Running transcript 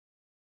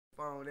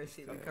phone. That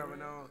shit be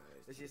coming on.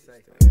 That shit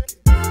say.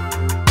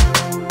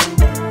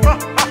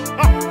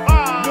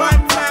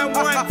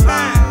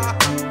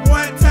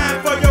 One time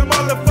for your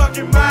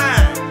motherfucking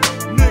mind,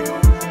 nigga.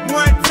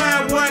 One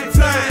time. One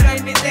time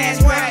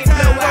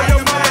for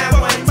your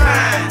motherfucking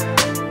mind.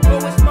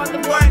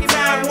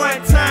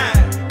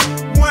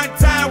 One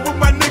time with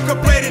my nigga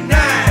play the 9.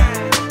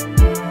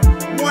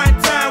 One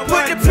time.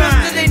 Put the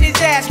pistol in his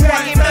ass,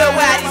 crack him, blow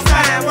out his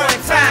mind.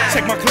 One time.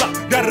 Check my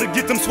clock, gotta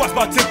get them swats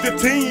by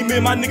 10-15. Me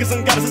and my niggas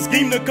done got us a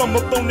scheme to come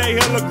up on that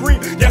hella green.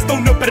 Gas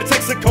on up at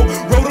Texaco,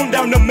 rode on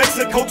down to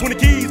Mexico. 20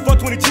 keys for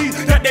 20 cheese,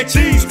 got that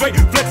cheese straight.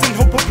 Flexing,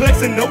 hope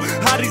perplexing, no.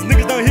 How these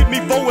niggas done hit me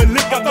for a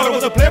lick. I thought I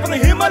was a player from the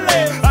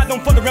Himalayas. I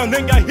don't fuck around,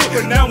 then got hit,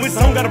 but now it's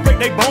on. Gotta break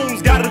they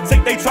bones, gotta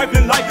take they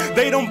trifling life.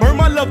 They don't burn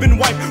my loving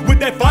wife with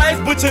that fire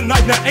butcher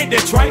knife. Now ain't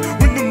that right?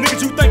 When them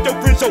niggas you think your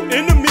friends your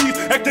enemies,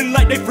 acting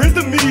like they friends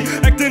to me,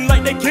 acting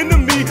like they kin to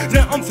me.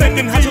 Now I'm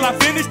thinking, how shall I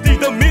finish these?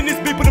 The minutes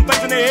be putting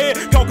place in their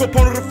head. Call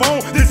Capone on the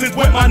phone, this is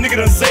what my nigga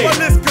done said.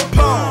 Well, it's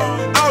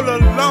Capone, all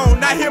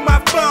alone, I hear my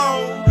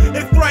phone.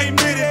 It's Crhyme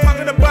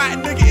talking about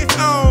nigga, it's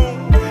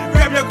on.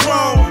 Grab your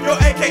grown, your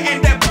AK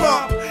and that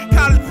pump.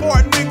 College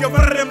poor nigga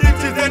for them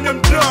bitches and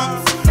them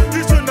dumps.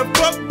 You shouldn't have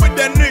fucked with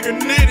that nigga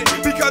nitty,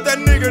 because that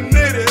nigga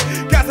nitty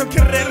got some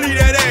kid that leave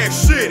that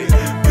ass shitty.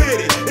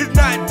 Pity, it's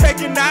not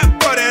taking out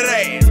for that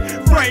ass.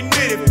 Crhyme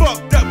nitty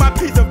fucked up my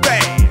piece of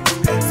ass.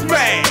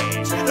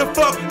 Smash the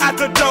fuck out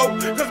the dope,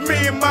 cause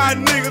me and my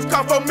niggas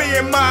come for me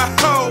and my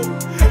hoe.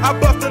 I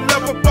bust a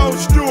level bone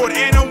Stewart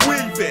and I'm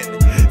weaving.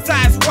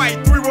 Size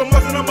white, 3 with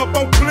muscle, I'm up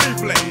on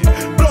Cleveland.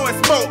 Blowing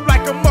smoke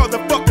like a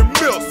motherfucking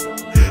missile.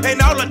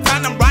 And all the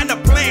time I'm riding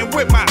up playing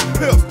with my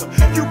pistol.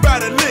 You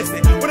better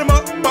listen when I'm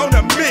up on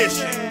a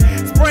mission.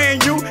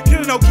 Spraying you,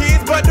 killing no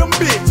kids but them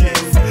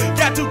bitches.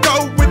 Got to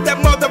go with that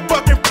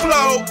motherfucking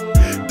flow.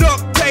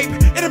 Duct tape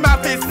in the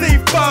mouth is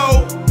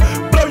C4.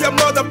 Blow your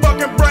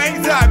motherfucking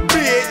brains out,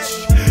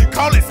 bitch.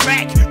 Call it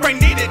smack, Crhyme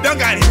done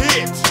got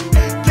hitched.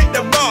 Get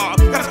the mob,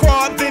 got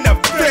squads in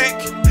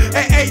effect.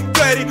 At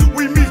 8:30,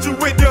 we meet you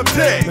with them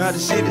texts. Now the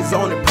shit is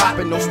on and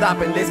poppin', no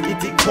stopping, let's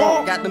get it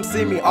crunk. Got them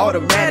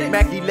semi-automatic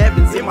Mac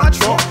 11s in my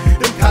trunk.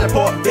 Them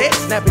College vets,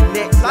 snapping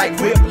necks like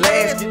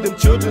whiplash. Get them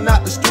children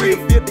out the street,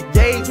 feel the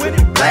gauge when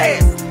it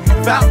blasts.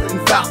 Faster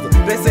and faster,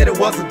 they said it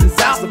was a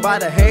disaster by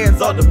the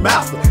hands of the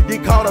master.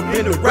 Get caught up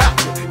in the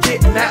rapture,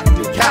 kidnapped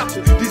and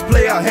captured. These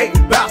player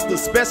hating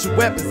bastards, special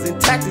weapons and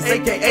tactics,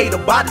 aka the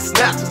body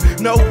snatchers.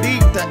 No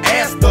need to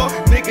ask the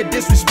nigga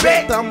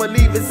disrespect, I'ma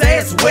leave his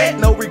ass wet.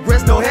 No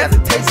regrets, no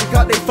hesitation,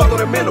 cause they fuck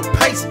with a mental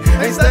patient.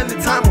 Ain't standing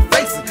time I'm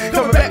facing,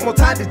 coming back more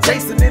time to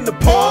Jason in the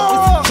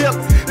park. It's the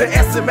killers, the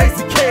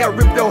SMACK, I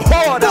rip your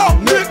heart out,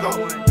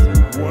 nigga.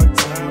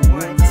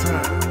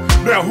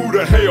 Now who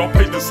the hell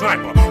paid the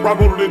sniper? Right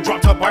rolling and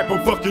drop top pipe,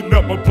 I'm fucking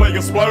up, I'm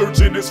playing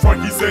splurging. This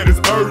Frankie said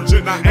it's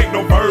urgent, I ain't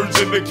no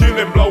virgin. The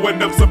killing,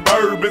 blowing up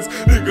Suburbans.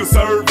 Niggas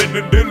serving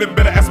and dealing,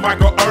 better ask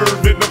Michael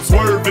Irvin. I'm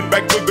swerving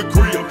back to the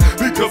crib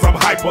because I'm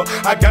hyper.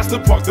 I got to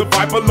park the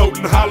Viper,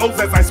 loading hollows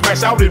as I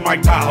smash out in my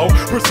Tahoe.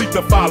 Proceed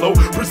to follow,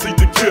 proceed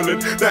to killing.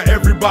 Now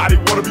everybody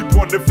wanna be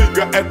pointing the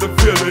finger at the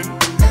villain.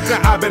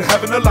 Now I've been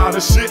having a lot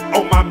of shit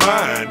on my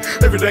mind.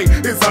 Every day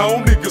is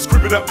on, niggas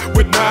creeping up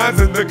with 9s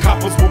and the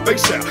coppers want they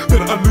shout.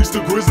 Then unleash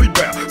the grizzly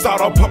bear, start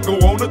our pump go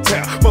on the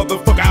tap.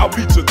 Motherfucker, I'll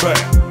beat you there.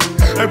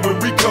 And when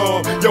we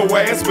come, your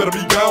ass better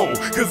be gone,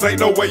 cause ain't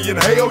no way in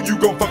hell you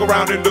gon' fuck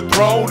around in the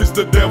throne. It's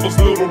the devil's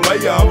little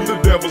layer, I'm the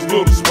devil's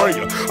little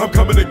sprayer. I'm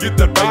coming to get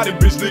that body,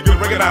 bitch, nigga,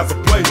 recognize a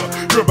player.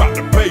 You're about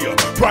to pay a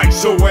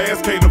price your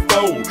ass can't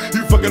afford.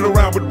 You fucking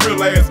around with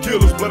real ass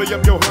killers, bloody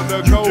up your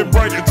Honda. You can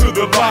bring it to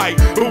the light,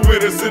 but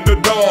when it's in the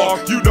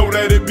dark, you know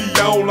that it be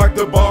on like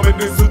the bomb in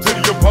this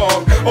Centennial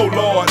Park. Oh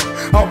Lord,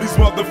 all these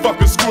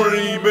motherfuckers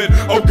screaming.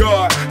 Oh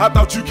God, I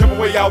thought you kept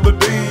away all the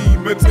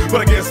demons,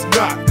 but I guess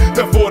not.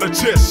 Therefore the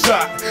chest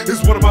shot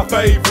is one of my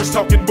favorites.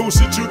 Talking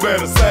bullshit, you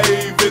better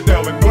save it.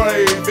 They'll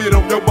engrave it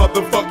on your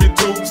motherfucking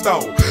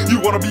tombstone.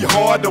 You wanna be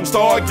hard, don't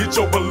start, get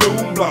your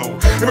balloon blown.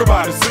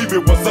 Everybody see me,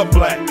 what's up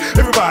black?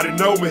 Everybody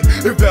know me.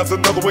 If there's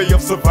another way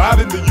of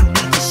surviving, then you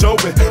need to show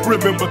me.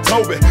 Remember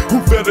Toby,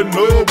 who fell in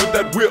love with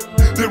that whip,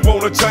 didn't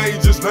wanna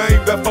change his name,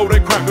 therefore they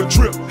cracked a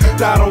trip.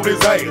 Died on his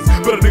ass,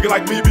 but a nigga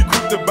like me be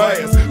quick to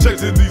bass.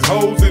 Chasing these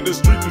hoes in the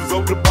streets is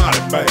on the body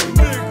bag.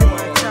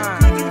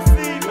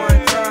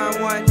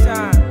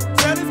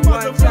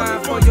 One time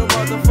for your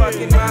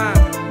motherfucking mind.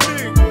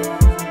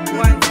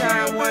 One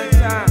time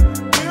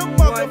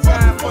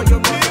for your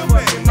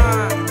motherfucking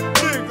mind.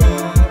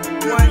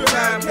 One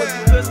time, put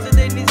the pistol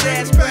in his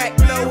ass crack,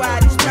 blow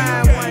out his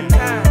spine. One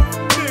time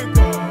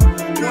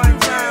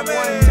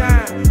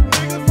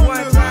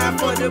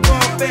for the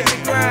bump and the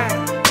grind.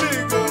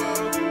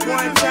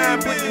 One time,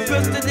 put the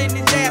pistol in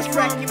his ass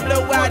crack, you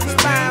blow out his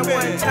spine.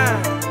 One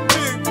time.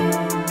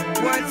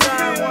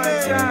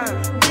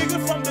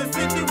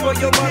 For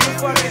your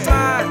motherfucking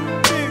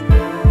mind.